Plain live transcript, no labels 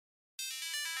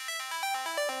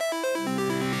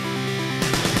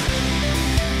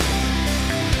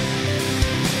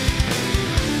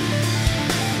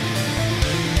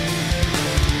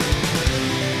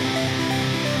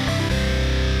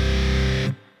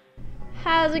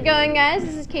How's it going, guys?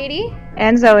 This is Katy.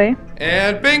 And Zoe.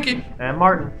 And Pinkie. And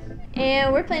Martin.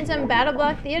 And we're playing some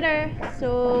BattleBlock Theater.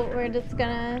 So we're just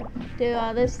gonna do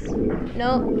all this.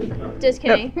 Nope. Just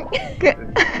kidding.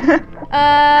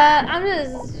 I'm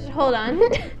just. Hold on.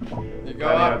 You go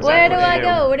up. Where do I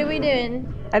go? What are we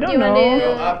doing? I don't do you know. Do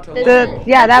go up to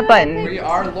that button. We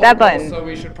are local, that button. So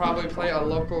we should probably play a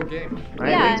local game.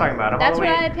 Right? Yeah, what are you talking about? that's what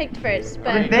I picked first.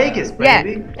 But I'm in Vegas,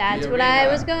 baby. that's what I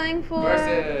was going for.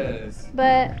 Versus.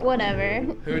 But whatever.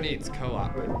 Who needs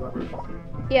co-op?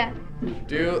 Yeah.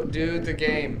 Do the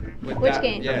game. With Which that,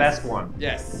 game? Yes. The best one.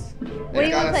 Yes. What are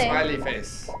you got gonna a play? smiley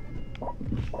face.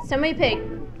 Somebody pick.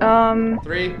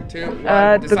 3, 2,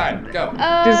 1. Decide. Go.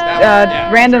 Just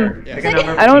Yeah, random. sure, yes. Pick a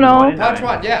number I don't know. between 1 and Punch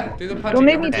 9. one. Yeah. Do the punch. Don't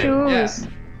make me choose.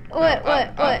 What?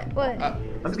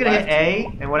 I'm just gonna hit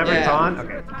A and whatever it's on.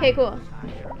 Okay. Okay, cool.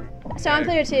 So I'm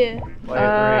player 2.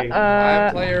 Player 3.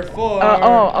 I'm player 4.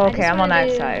 Okay, I I'm on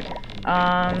just that wanna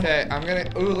side. Okay, I'm gonna.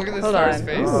 Ooh, look at this Hold star's on.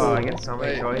 face. Oh, I get so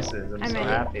many Wait. choices. I'm so ready.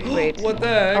 happy. Wait. What the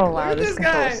heck? Oh, wow, Look at this this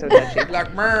control guy. is so touchy.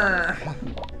 Like, meh.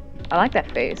 I like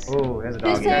that face. Ooh, there's a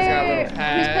Who's doggy. guys got a player? little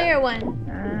hat. Who's player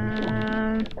 1?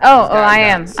 I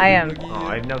am. I am. Oh,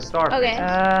 I have no star. Okay.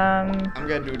 I'm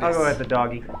gonna do this. I'll go with the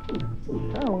doggy.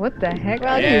 Oh, what the heck We're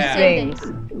all are doing these the same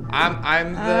things?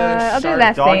 I'm the I'll do shark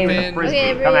that Doggy thing. with a fin frisbee.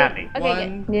 Okay, Come at me. Okay,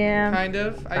 one, Yeah. kind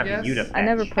of, I Time for guess. you to I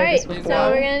never fetch. played this Alright, before.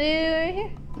 so we're gonna do right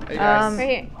here. Hey guys, Right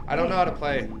here. I don't know how to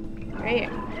play. Right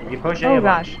here. You push A Oh, and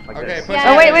one, gosh. like Okay, this. push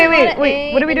Yeah, A. wait, there's wait, a lot of wait.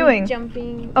 A What are we and doing?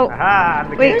 Jumping. Oh, Aha, I'm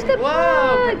the Wait. Where's the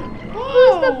Whoa! pug?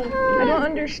 Who's the pug? I don't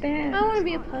understand. I want to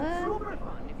be a pug.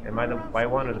 Am I the white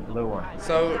one or the blue one?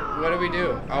 So what do we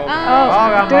do?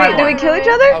 I'm do right. we kill each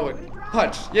other? Oh,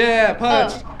 punch! Yeah,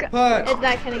 punch! Punch! It's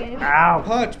that kind of game. Ow!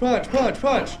 Punch! Punch! Punch!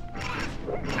 Punch!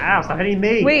 Ow! Stop hitting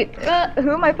me! Wait,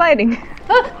 who am I fighting?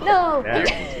 Oh, no.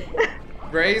 Yeah.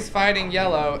 Gray's fighting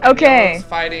yellow. And Okay. Yellow's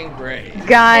fighting gray.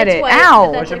 Got It's it. white,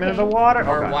 Ow! but Push that's him into okay. the water.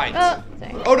 Or God. white. Oh,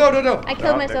 sorry. Oh no! I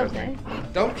killed Oh, myself there there. goes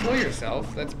Don't kill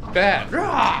yourself. That's bad.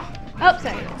 Rah! Oh,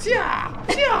 sorry. Yeah!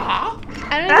 Yeah!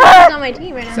 I don't even know who's on my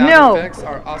team right now. Sound No. effects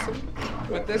are awesome.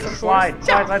 With this, of Slide, course.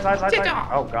 slide.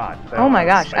 Oh God. Oh my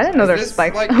gosh, I didn't know Is there's this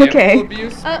spikes. like Okay. animal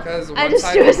abuse? Because I one just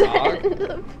side threw is his a head dog. into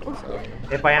the pool. So,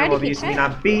 If by How animal did he abuse you mean try?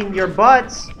 I'm beating your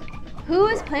butts. Who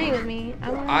is playing with me?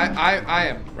 I I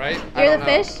am, right? I You're don't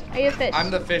the know. fish? Are you a fish?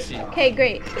 I'm the fishy. Okay,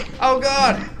 great. Oh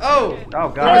God! Oh! Oh There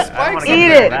God. were I don't spikes wanna in Eat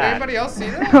there. it. Did anybody else see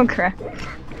that? Oh crap. Oh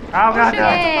God. No.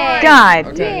 Yeah. God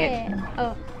Okay. dang it. Yeah.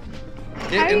 Oh. How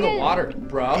Get are in you the gonna- water,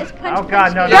 bro. It's punch, Oh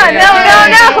God, punch no, me. God,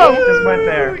 no. Just went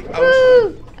there.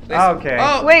 Oh, Woo! Okay.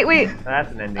 Oh! Wait.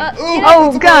 That's an ending. Get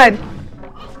Oh up. God.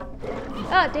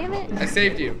 Oh, damn it. I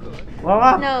saved you. Blow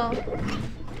up. No.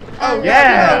 Oh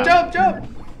Yeah. Jump!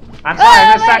 I'm sorry. I'm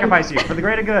Oh, gonna sacrifice you for the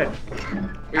greater good.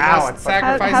 We Ow, must it's like-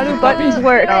 sacrifice How the do buttons puppy.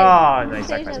 work? Oh, nice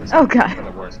sacrifice myself. Oh God. For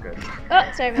the worst good.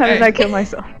 Oh, sorry. How man. did I kill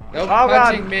myself? No Oh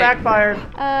punching God, me. backfired.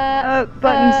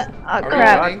 Buttons. Are we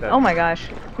Crap. running? Oh my gosh.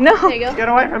 No. There you go. Get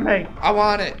away from me. I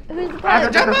want it. Who's the Ah,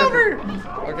 pug? Jump over!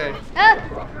 Okay.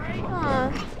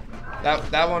 Ah. Aw.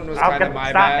 That one was I'll kind of get- my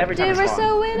stop bad. every time. Dude, we're spawn.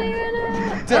 so winning right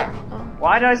now. Duh. Oh.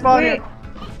 Why did I spawn Wait. you?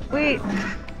 Wait.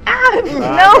 Ah! I'm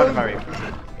No. sorry.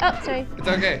 Oh, sorry. It's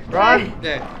okay. Run.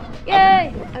 Yeah.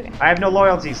 Yay. Okay. I have no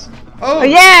loyalties. Oh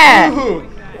yeah. Ooh.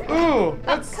 Oh,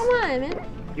 That's come on, man.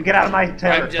 You get out of my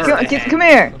terror. I'm just- Come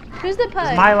here. Who's the pug?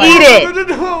 This is my life. Eat it.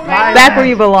 No. My Back life. where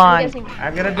you I'm belong. guessing.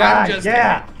 I'm gonna die. just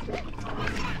Yeah.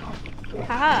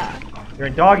 Haha. You're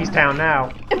in Doggy's Town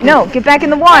now. No, get back in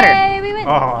the water. Yay, we win.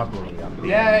 Oh, I'm bleeding. I'm bleeding.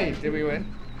 Yay! Did we win?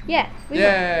 Yeah. We won.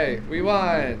 Yay! We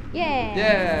won! Yeah.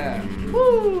 Yeah!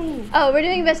 Woo. Oh, we're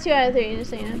doing best 2 out of 3, just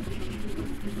so you know.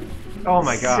 Oh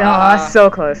my God. So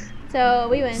close. So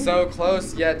we win. So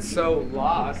close yet so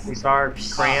lost. We saw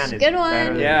Crayon is Good one.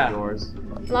 better than Yeah. yours.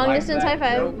 Long Like distance that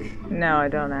high five. joke. No, I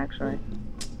don't actually.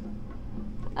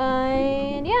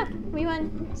 And yeah, we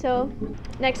won. So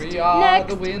next. We are next.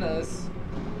 the winners.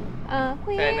 We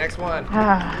Okay, win. next one.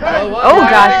 Ah. Oh, whoa, Oh, why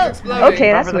gosh. is it exploding?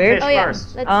 Okay, that's Remember the weird. fish Oh yeah.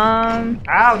 first. Let's.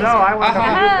 Ow, no, I want to go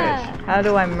Aha. for the fish. How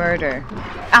do I murder?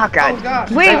 Oh God. Oh,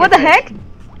 gosh. Wait, what the heck?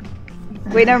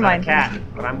 Wait, never I'm not a mind. cat,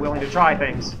 but I'm willing to try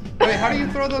things. Wait, how do you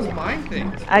throw those mine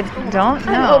things? I don't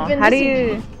I'm know. open How to do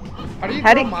you? How do you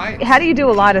How throw do? mine? How do you do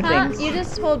a lot of Huh? things? You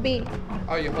just hold B.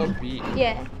 Oh, you hold B.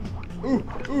 Yeah. Ooh,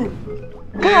 ooh.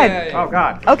 God. Yay. Oh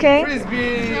God. Okay.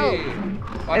 Frisbee! No.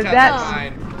 Watch Is out that- for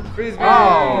mine. Frisbee!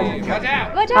 Oh. Watch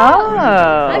out! Watch out!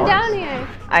 Oh. I'm down here.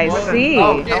 I see.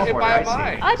 Oh, get hit by a I see.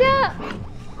 mine. Watch out!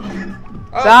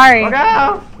 Oh. Sorry. Look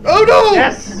out! Oh no!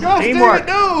 Yes! Gosh, Teamwork.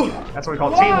 dang it, no! That's what we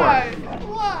call Why? teamwork.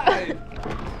 Why?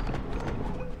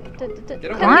 Get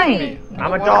away Climb. from me.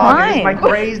 I'm a dog. And this is my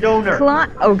Climb. crazed owner.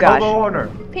 Oh gosh. Hobo owner.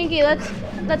 Pinkie,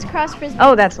 let's cross frisbee.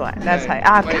 Oh, that's why. That's Okay, high.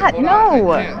 Ah, wait, God, hold on,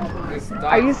 no. I can't. This dog's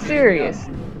Are you beating me serious?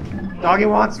 up. Doggy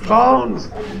wants bones.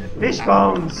 Fish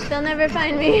bones. They'll never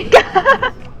find me. Okay,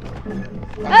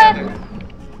 then.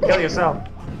 Kill yourself.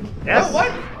 Yes. Oh,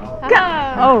 what?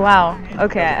 Haha. Oh wow.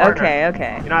 Okay. Partner.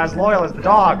 Okay. You're not as loyal as the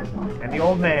dog and the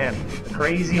old man, the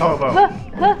crazy hobo. Huh,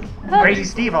 huh, huh. Crazy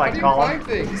Steve, I How like do to you call climb him.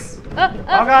 things? Oh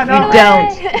God, no. You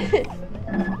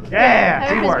don't. Yeah,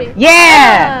 teamwork.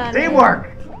 Yeah. Teamwork.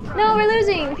 No, we're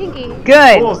losing, Pinkie.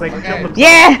 Good. Fools, they can kill Okay. themselves.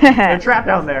 Yeah. They're trapped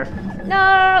down there.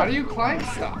 How No. do you climb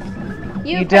stuff?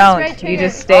 You press don't. right You trigger.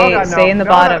 just stay Oh, God, no. stay in the No,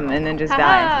 bottom no. and then just die.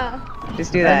 Haha.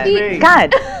 Just do that. That's me.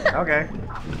 God. Okay.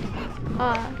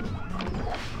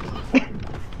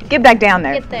 Get back down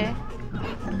there. Get there.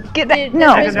 Get back. Dude,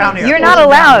 No. there's Push him down here. You're Push not him down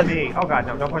allowed. to me. Oh God,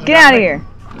 no! Don't push him Get down out of to me. here.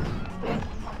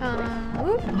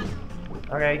 Whoop.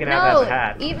 Okay, you can have that as No, a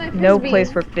hat. eat my frisbee. No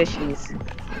place for fishies.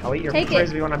 I'll eat your Take it.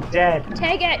 frisbee when I'm dead.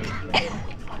 Take it.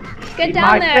 Get Eat down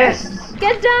my there. fists.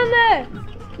 Get down there.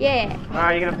 Yeah.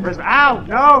 Alright, you're gonna frisbee. Ow!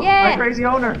 No! Yeah. My crazy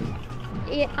owner.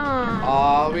 Yeah.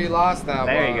 Aw. Oh, we lost that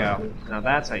There one. you go. Now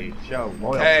that's how you show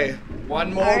loyalty. Okay,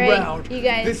 one more All right, round. you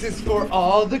guys. This is for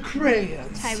all the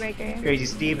crayons. Tiebreaker. Crazy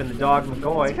Steve and the dog It's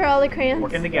McCoy for all the crayons.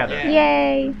 working together. Yeah.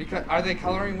 Yay. Because are they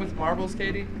coloring with marbles,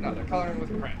 Katie? No, they're coloring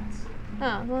with crayons.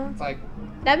 Oh, well. It's like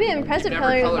That'd be you've impressive never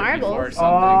coloring with colored before or marbles.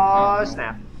 something. Oh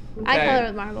snap! I Okay. color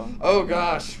with marble. Oh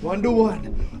gosh,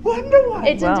 1-1. 1-1.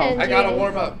 It's Wow. intense. I gotta really.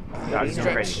 warm up. Doggy's going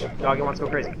Stretch. crazy. Doggy wants to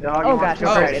go crazy. Doggy Oh, wants to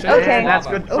gosh, go oh, crazy. shit. Okay. And that's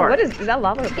good Oh, start. what is that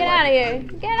lava? Get out of here.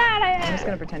 Get out of I'm here. just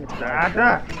gonna pretend it's blood. It's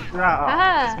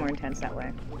Haha. more intense that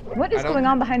way. What I is don't- going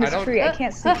on behind I this don't- tree? I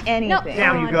can't see No. anything.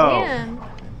 Down you Aw, go. Damn.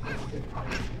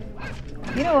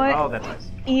 You know what? Oh, that's nice.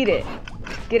 Eat it.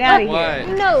 Get out of here.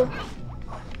 What? No.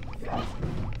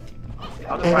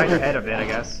 I'll just ride your head a bit, I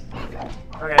guess.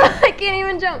 Okay. I can't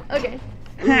even jump. Okay.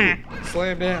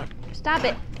 Slam down. Stop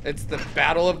it. It's the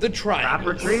battle of the Stop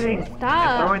triangles. retreating. And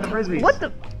Stop. throwing the frisbees. What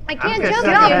the? I can't just jump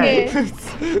gonna over say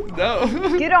here.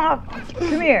 No. Get off.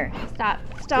 Come here. Stop.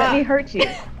 Stop. Let me hurt you.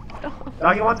 Stop.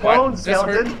 Doggy wants What? bones, Just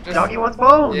hurt- skeleton. just- Doggy wants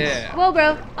bones. Yeah. Whoa,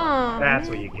 bro. Aw. That's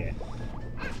what you get.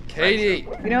 Katie.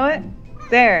 You know what?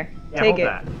 There. Yeah, Take hold it.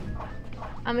 that.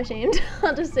 I'm ashamed.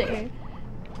 I'll just sit here.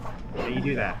 Yeah, you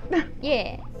do that.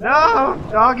 Yeah. No!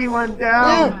 Doggy went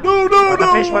down. No, But the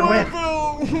fish went with.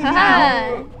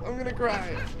 Haha. I'm gonna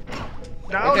cry.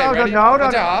 No, Okay, no, ready? no, no,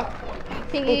 no. Ta-ta.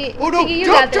 Pinkie, Oh no! Pinkie, you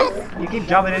Jump, got this. jump! You keep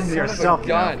jumping into yourself, you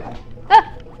Gun. know.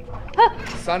 Ah. Ah.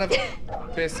 Son of a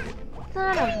biscuit.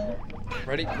 Son of.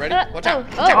 Ready? Ready? Watch out!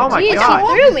 Oh, Watch Oh out! my geez, god. she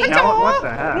threw me. Now, what the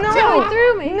heck? She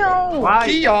threw me. No. Why?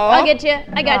 Kia! I'll get you.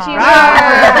 I got you.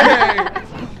 Hey!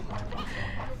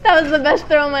 That was the best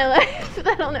throw of my life.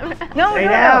 That'll never happen. No. Stay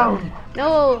no. down.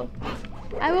 No.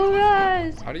 I will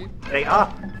rise. How do you? Stay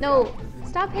up. No.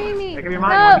 Stop hitting me. Make up your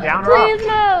mind, No, you want me down or up? please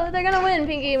no. They're gonna win,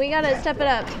 Pinkie. We gotta step it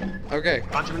up. Okay.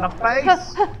 Punch him in the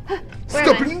face. Where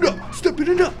Step am I? it up! Step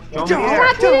it up! Show me the air.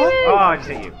 Stop hitting me. Oh, I just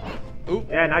hit you. Oop.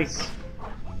 Yeah, nice.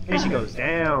 Here she goes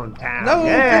downtown. No,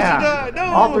 yeah. fishy guy,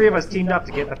 no. All three of us teamed up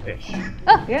to get the fish.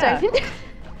 Oh, Yeah. sorry.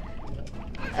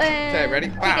 Okay, ready?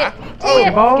 Take Ah. it. Oh, Take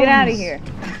it. bones. Get out of here.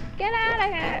 Get out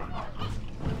of here.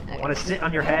 Want to sit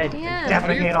on your head Damn. and How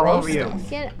do you defecate all throw over you. stuff?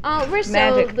 Get. Oh, we're so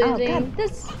Magic. Oh, losing. God.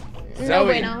 This. No Zoe,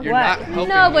 bueno. you're What? not helping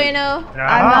No me. bueno. I'm Uh-huh.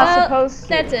 not Well, supposed to.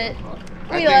 That's it.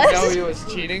 I We think lost. Zoe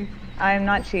was cheating. I'm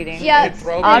not cheating. Yeah, It's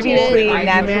throw me obviously to the- I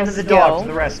natural demanded the dog to the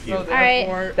skill rescue. So right.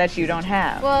 therefore, that you don't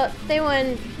have. Well, they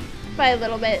won by a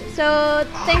little bit. So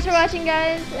thanks for watching,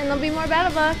 guys, and there'll be more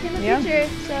BattleBlock in the Yeah. future.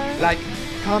 So like,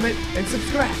 comment, and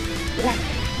subscribe.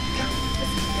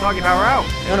 Doggy power out.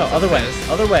 No, other way.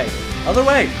 Other way. Other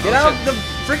way. Get Oh, out shit. the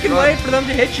freaking Run. way for them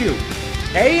to hit you.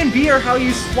 A and B are how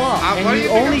you swap, what do and you you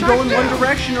think only I'm go in trying one to do?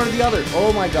 direction or the other.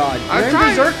 Oh my god. I'm You're in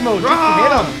trying. berserk mode. Just Run. hit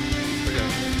them. Okay.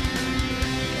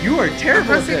 You are I'm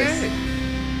terrible at pressing this. A.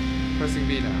 Pressing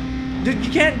B now. Dude,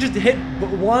 you can't just hit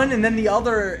one and then the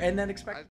other and then expect.